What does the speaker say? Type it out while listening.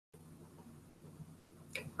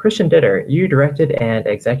Christian Ditter, you directed and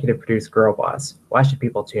executive produced Girlboss. Why should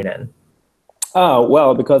people tune in? Oh,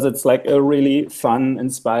 well, because it's like a really fun,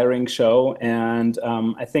 inspiring show. And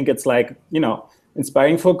I think it's like,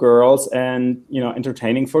 inspiring for girls and,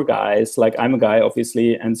 entertaining for guys. Like I'm a guy,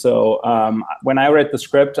 obviously. And so when I read the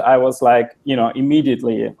script, I was like,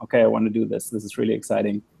 immediately, okay, I want to do this. This is really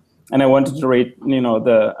exciting. And I wanted to read,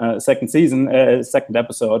 the second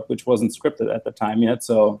episode, which wasn't scripted at the time yet.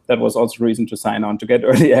 So that was also a reason to sign on, to get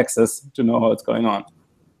early access, to know how it's going on.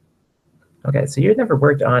 Okay, so you had never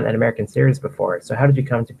worked on an American series before, so how did you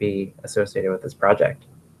come to be associated with this project?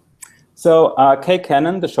 So Kay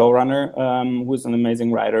Cannon, the showrunner, who's an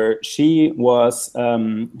amazing writer, she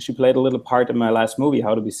played a little part in my last movie,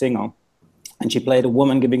 How to Be Single, and she played a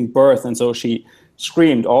woman giving birth, and so she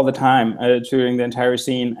screamed all the time during the entire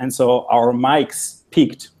scene, and so our mics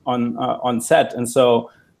peaked on set, and so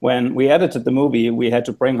when we edited the movie, we had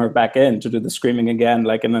to bring her back in to do the screaming again,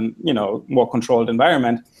 like in a more controlled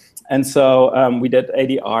environment. And so we did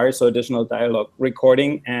ADR, so additional dialogue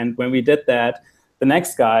recording. And when we did that, the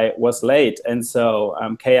next guy was late. And so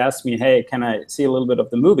Kay asked me, hey, can I see a little bit of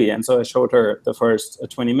the movie? And so I showed her the first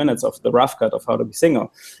 20 minutes of the rough cut of How to Be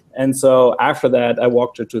Single. And so after that, I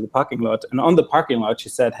walked her to the parking lot. And on the parking lot, she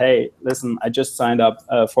said, hey, listen, I just signed up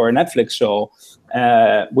for a Netflix show.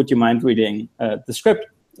 Would you mind reading the script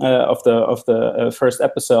of the first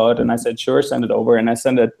episode? And I said, sure, send it over. And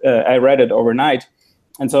I read it overnight.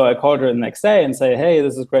 And so I called her the next day and say, hey,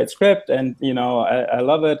 this is a great script. And, I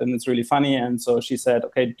love it. And it's really funny. And so she said,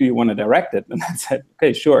 okay, do you want to direct it? And I said,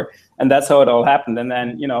 okay, sure. And that's how it all happened. And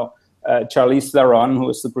then, Charlize Theron, who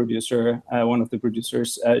is the producer, one of the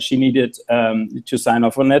producers, she needed to sign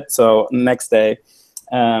off on it. So next day,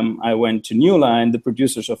 I went to New Line, the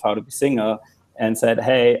producers of How to Be Single, and said,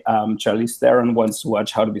 hey, Charlize Theron wants to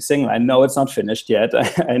watch How to Be Single. I know it's not finished yet.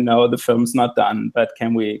 I know the film's not done, but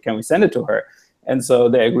can we send it to her? And so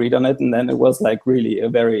they agreed on it, and then it was like really a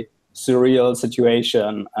very surreal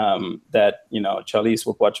situation that Charlize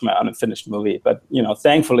would watch my unfinished movie. But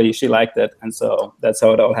thankfully she liked it, and so that's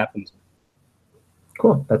how it all happened.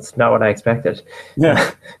 Cool. That's not what I expected.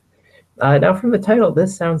 Yeah. Now, from the title,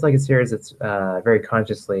 this sounds like a series that's very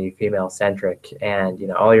consciously female-centric,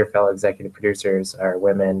 and all your fellow executive producers are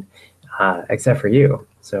women, except for you.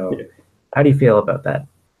 So, How do you feel about that?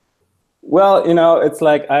 Well, it's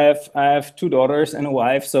like I have two daughters and a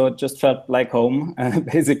wife, so it just felt like home,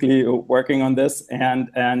 basically working on this. And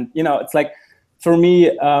it's like, for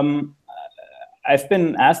me, I've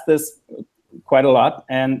been asked this quite a lot,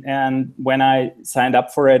 and when I signed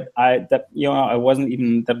up for it, that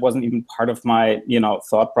wasn't even part of my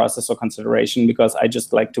thought process or consideration, because I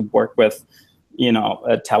just like to work with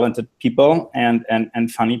talented people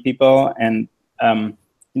and funny people, and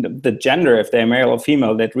the gender, if they're male or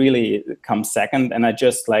female, that really comes second. And I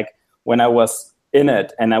just like, when I was in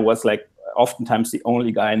it and I was like oftentimes the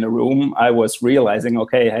only guy in the room, I was realizing,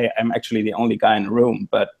 okay, hey, I'm actually the only guy in the room,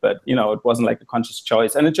 but it wasn't like a conscious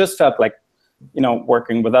choice, and it just felt like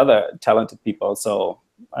working with other talented people. So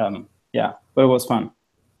yeah, but it was fun.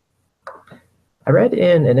 I read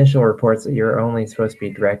in initial reports that you're only supposed to be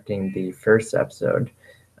directing the first episode.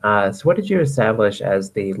 So what did you establish as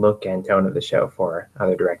the look and tone of the show for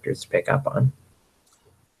other directors to pick up on?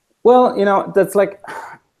 Well, that's like,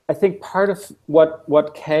 I think part of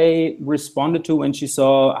what Kay responded to when she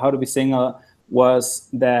saw How to Be Single was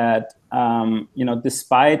that,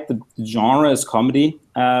 despite the genre is comedy,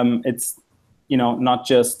 it's, not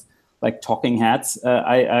just like talking heads.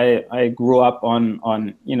 I grew up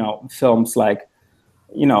on films like,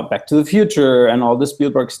 Back to the Future and all the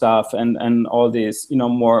Spielberg stuff and all these,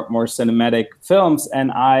 more cinematic films.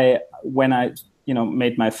 And when I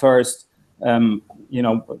made my first,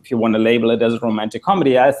 if you want to label it as a romantic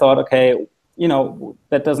comedy, I thought, okay,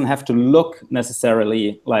 that doesn't have to look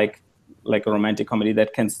necessarily like a romantic comedy.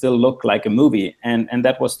 That can still look like a movie. And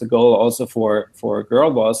that was the goal also for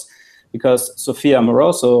Girlboss, because Sophia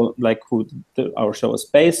Amoroso, like who our show is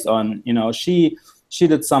based on, she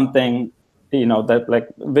did something, that like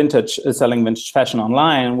selling vintage fashion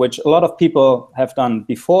online, which a lot of people have done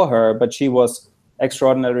before her, but she was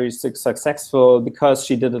extraordinarily successful because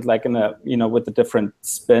she did it like in a, with a different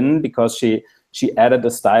spin, because she added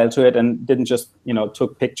a style to it and didn't just,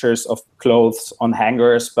 took pictures of clothes on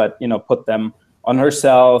hangers, but, put them on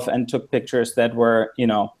herself and took pictures that were,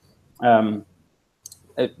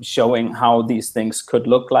 showing how these things could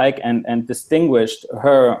look like, and distinguished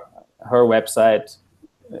her website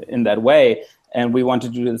in that way. And we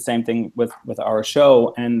wanted to do the same thing with our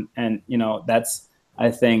show, and that's, I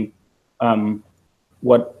think,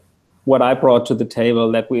 what I brought to the table,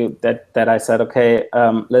 that I said, okay,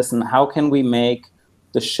 listen, how can we make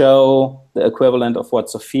the show the equivalent of what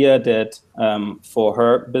Sophia did for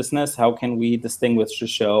her business? How can we distinguish the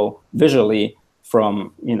show visually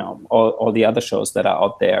from, you know, all the other shows that are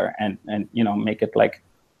out there, and you know, make it like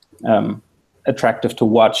attractive to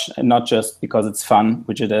watch, and not just because it's fun,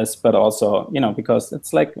 which it is, but also, you know, because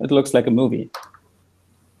it's like, it looks like a movie.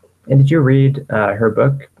 And did you read her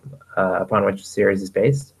book upon which the series is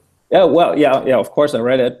based? Yeah, well, yeah, of course I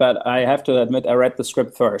read it, but I have to admit I read the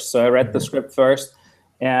script first. So I read the script first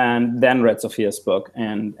and then read Sophia's book,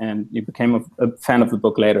 and you became a fan of the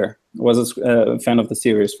book later. Was a fan of the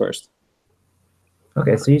series first.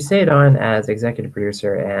 Okay, so you stayed on as executive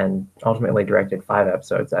producer and ultimately directed 5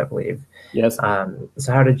 episodes, I believe. Yes.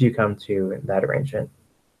 So how did you come to that arrangement?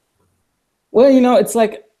 Well, you know, it's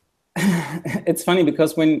like, it's funny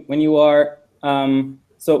because when you are,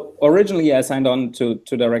 so originally I signed on to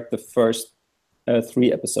direct the first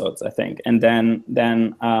 3 episodes, I think. And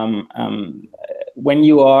then when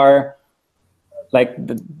you are like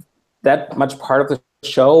that much part of the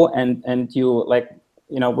show, and you like,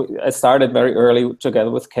 you know, I started very early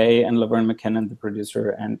together with Kay and Laverne McKinnon, the producer,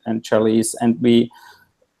 and Charlize, and we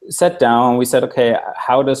sat down, we said, okay,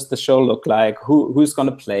 how does the show look like? Who's going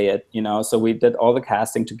to play it? You know, so we did all the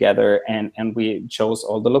casting together, and we chose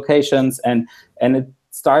all the locations, and it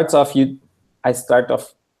starts off, it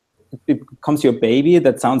becomes your baby.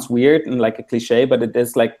 That sounds weird and like a cliche, but it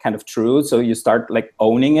is like kind of true. So you start like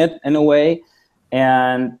owning it in a way.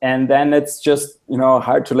 And then it's just, you know,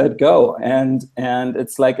 hard to let go. And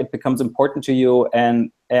it's like, it becomes important to you.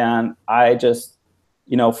 And I just,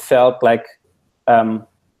 you know, felt like,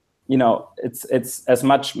 you know, it's as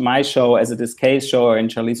much my show as it is Kay's show and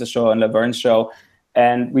Charlize's show and Laverne's show.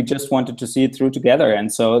 And we just wanted to see it through together.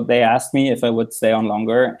 And so they asked me if I would stay on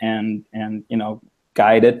longer and you know,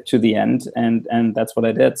 guide it to the end. And that's what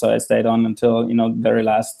I did. So I stayed on until, you know, the very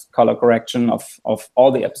last color correction of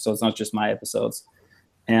all the episodes, not just my episodes.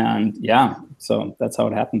 And yeah, so that's how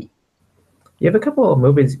it happened. You have a couple of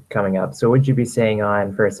movies coming up. So would you be staying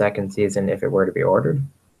on for a second season if it were to be ordered?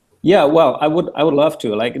 Yeah, well, I would love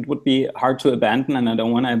to. Like, it would be hard to abandon, and I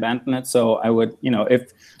don't want to abandon it. So I would, you know,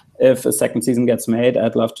 if a second season gets made,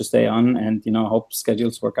 I'd love to stay on, and, you know, hope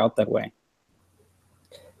schedules work out that way.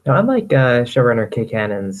 Now, unlike showrunner Kay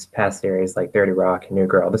Cannon's past series like 30 Rock and New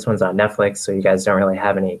Girl, this one's on Netflix, so you guys don't really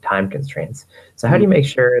have any time constraints. So how do you make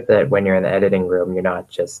sure that when you're in the editing room, you're not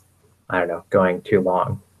just, I don't know, going too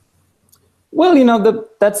long? Well, you know,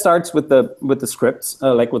 that starts with the scripts,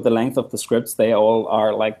 like with the length of the scripts. They all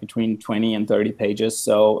are like between 20 and 30 pages.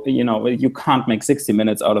 So, you know, you can't make 60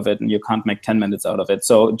 minutes out of it, and you can't make 10 minutes out of it.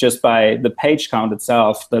 So just by the page count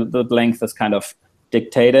itself, the length is kind of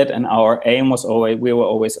dictated. And our aim was we were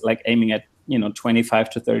always like aiming at, you know, 25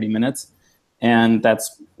 to 30 minutes. And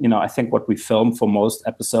that's, you know, I think what we filmed for most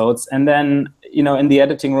episodes. And then, you know, in the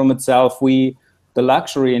editing room itself, the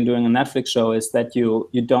luxury in doing a Netflix show is that you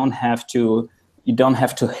don't have to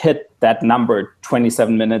hit that number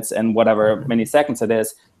 27 minutes and whatever many seconds it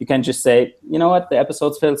is. You can just say, you know what, the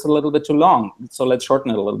episode feels a little bit too long, so let's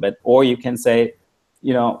shorten it a little bit. Or you can say,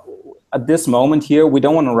 you know, at this moment here, we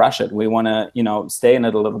don't want to rush it. We want to, you know, stay in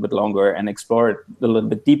it a little bit longer and explore it a little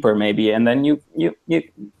bit deeper maybe. And then you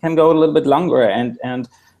can go a little bit longer. And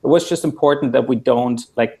it was just important that we don't,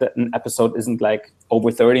 like, that an episode isn't like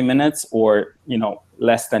over 30 minutes or, you know,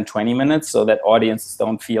 less than 20 minutes, so that audiences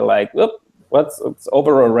don't feel like, whoop, it's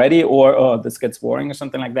over already, or, oh, this gets boring or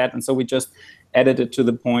something like that. And so we just edited to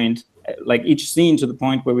the point, like each scene to the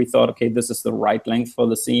point where we thought, okay, this is the right length for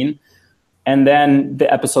the scene. And then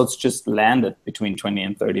the episodes just landed between 20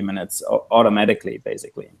 and 30 minutes automatically,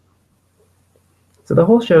 basically. So the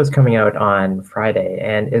whole show is coming out on Friday,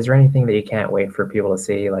 and is there anything that you can't wait for people to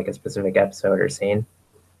see, like a specific episode or scene?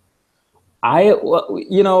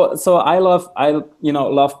 You know, so I love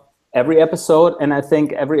every episode, and I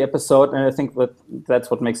think every episode, and I think that's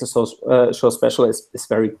what makes the show special is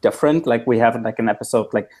very different. Like, we have like an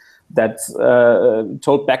episode like that's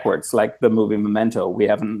told backwards, like the movie Memento. We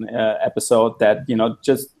have an episode that, you know,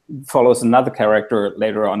 just follows another character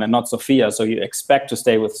later on, and not Sophia. So you expect to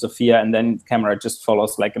stay with Sophia, and then camera just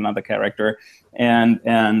follows like another character. And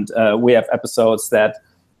we have episodes that,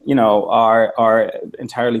 you know, are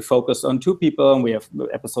entirely focused on 2 people, and we have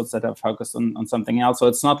episodes that are focused on something else. So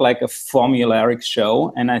it's not like a formulaic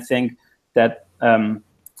show, and I think that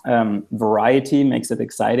variety makes it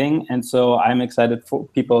exciting. And so I'm excited for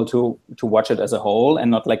people to watch it as a whole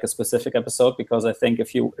and not like a specific episode, because I think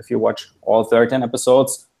if you watch all 13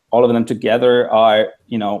 episodes, all of them together are,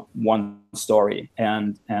 you know, one story.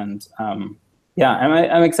 And yeah,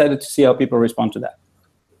 I'm excited to see how people respond to that.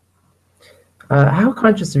 How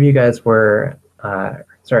conscious of you guys were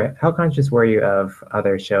Sorry, how conscious were you of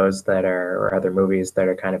other shows that are, or other movies that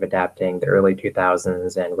are kind of adapting the early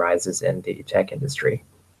 2000s and rises in the tech industry?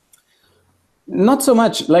 Not so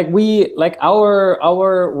much.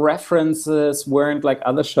 Our references weren't like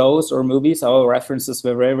other shows or movies. Our references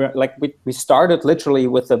were like we started literally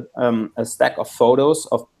with a stack of photos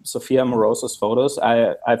of Sofia Moroso's photos.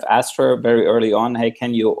 I've asked her very early on, hey,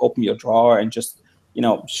 can you open your drawer and just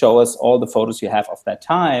show us all the photos you have of that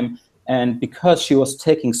time? And because she was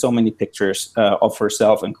taking so many pictures of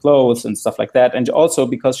herself in clothes and stuff like that, and also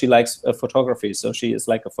because she likes photography, so she is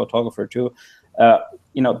like a photographer too,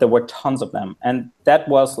 there were tons of them. And that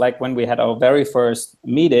was like when we had our very first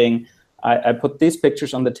meeting, I put these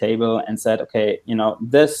pictures on the table and said, okay,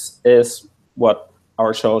 this is what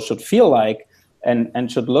our show should feel like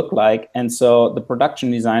and should look like. And so the production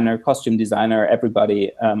designer, costume designer,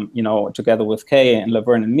 everybody, together with Kay and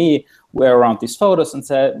Laverne and me, were around these photos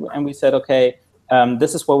and we said, okay,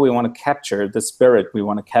 this is what we want to capture, the spirit we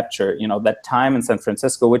want to capture, that time in San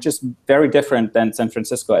Francisco, which is very different than San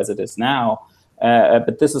Francisco as it is now.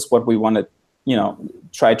 But this is what we want to,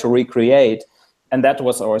 try to recreate. And that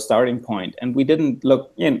was our starting point. And we didn't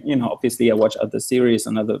look in, obviously I watch other series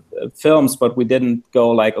and other films, but we didn't go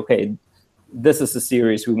like, okay, this is a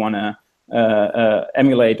series we want to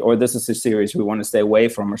emulate, or this is a series we want to stay away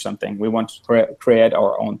from or something. We want to create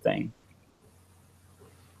our own thing.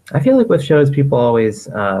 I feel like with shows, people always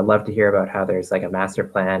love to hear about how there's like a master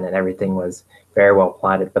plan and everything was very well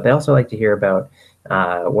plotted, but they also like to hear about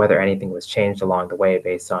whether anything was changed along the way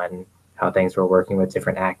based on how things were working with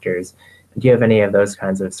different actors. Do you have any of those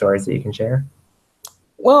kinds of stories that you can share?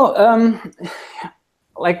 Well,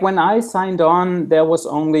 like when I signed on, there was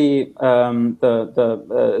only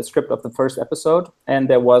the script of the first episode, and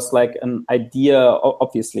there was like an idea,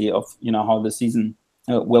 obviously, of how the season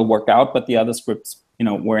will work out, but the other scripts,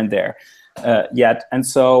 weren't there yet. And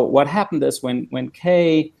so what happened is when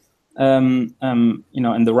Kay, in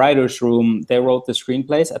the writers' room, they wrote the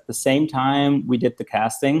screenplays at the same time we did the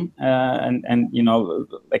casting, and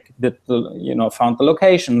found the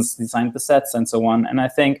locations, designed the sets, and so on. And I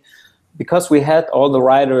think, because we had all the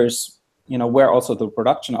writers, where also the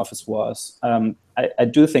production office was, I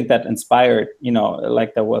do think that inspired,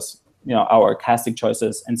 like there was, our casting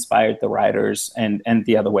choices inspired the writers and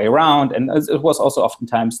the other way around. And it was also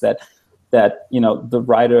oftentimes that the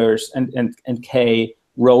writers and Kay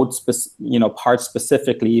wrote, parts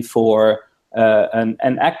specifically for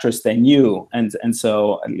an actress they knew, and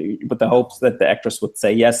so with the hopes that the actress would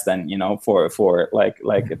say yes then, for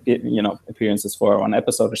appearances for one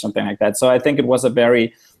episode or something like that. So I think it was a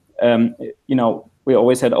very, we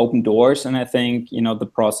always had open doors, and I think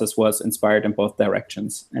the process was inspired in both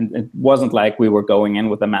directions, and it wasn't like we were going in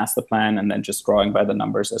with a master plan and then just drawing by the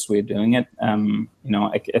numbers as we were doing it.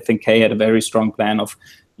 I think Kay had a very strong plan of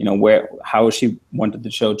how she wanted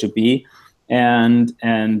the show to be, and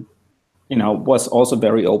was also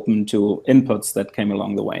very open to inputs that came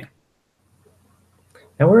along the way.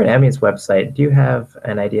 Now we're at Emmy's website. Do you have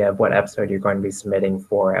an idea of what episode you're going to be submitting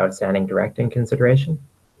for Outstanding Directing consideration?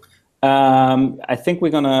 I think we're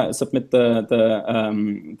gonna submit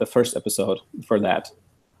the first episode for that.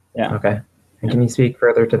 Yeah. Okay. And can you speak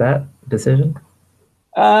further to that decision?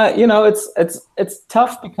 It's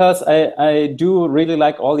tough because I do really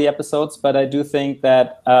like all the episodes, but I do think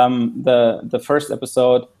that the first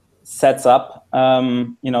episode sets up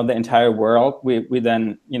the entire world. We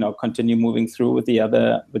then continue moving through with the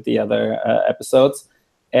other episodes,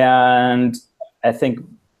 and I think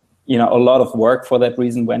a lot of work for that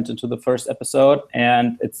reason went into the first episode,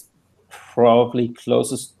 and it's probably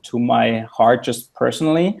closest to my heart just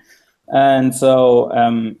personally. And so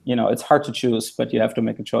it's hard to choose, but you have to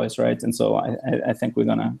make a choice, right? And so I think we're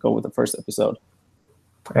gonna go with the first episode.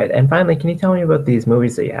 All right. And finally, can you tell me about these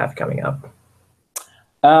movies that you have coming up?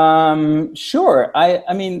 Sure.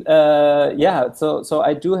 I mean, yeah. So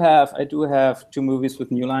I do have 2 movies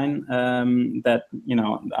with New Line that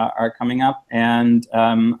are coming up, and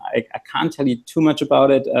I can't tell you too much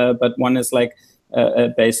about it. But one is like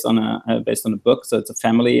based on a book, so it's a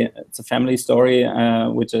family story,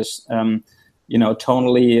 which is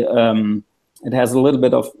tonally. It has a little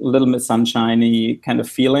bit sunshiny kind of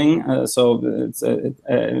feeling. So it's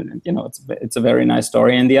a very nice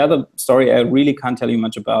story. And the other story I really can't tell you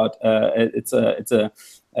much about. It's a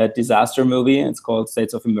disaster movie. It's called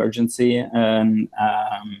States of Emergency. And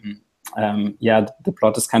the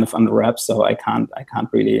plot is kind of under wraps, so I can't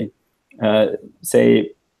really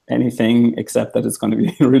say anything except that it's going to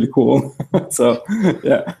be really cool. So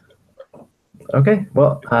yeah. Okay,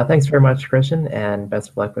 well, thanks very much, Christian, and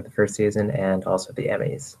best of luck with the first season and also the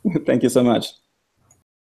Emmys. Thank you so much.